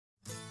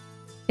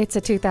It's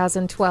a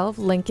 2012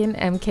 Lincoln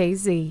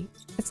MKZ.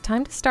 It's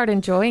time to start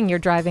enjoying your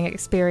driving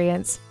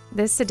experience.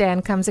 This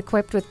sedan comes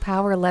equipped with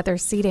power leather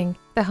seating,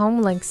 the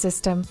HomeLink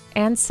system,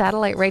 and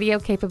satellite radio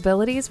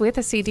capabilities with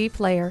a CD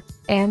player,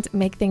 and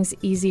make things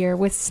easier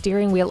with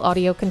steering wheel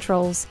audio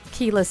controls,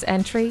 keyless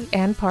entry,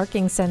 and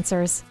parking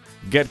sensors.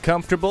 Get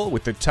comfortable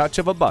with the touch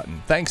of a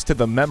button thanks to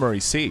the memory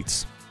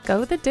seats.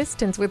 Go the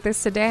distance with this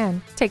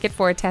sedan. Take it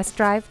for a test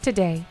drive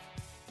today.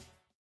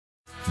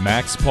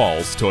 Max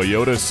Paul's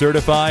Toyota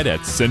certified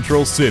at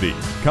Central City.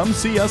 Come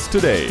see us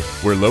today.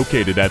 We're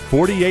located at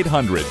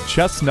 4800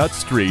 Chestnut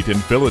Street in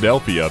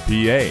Philadelphia,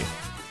 PA.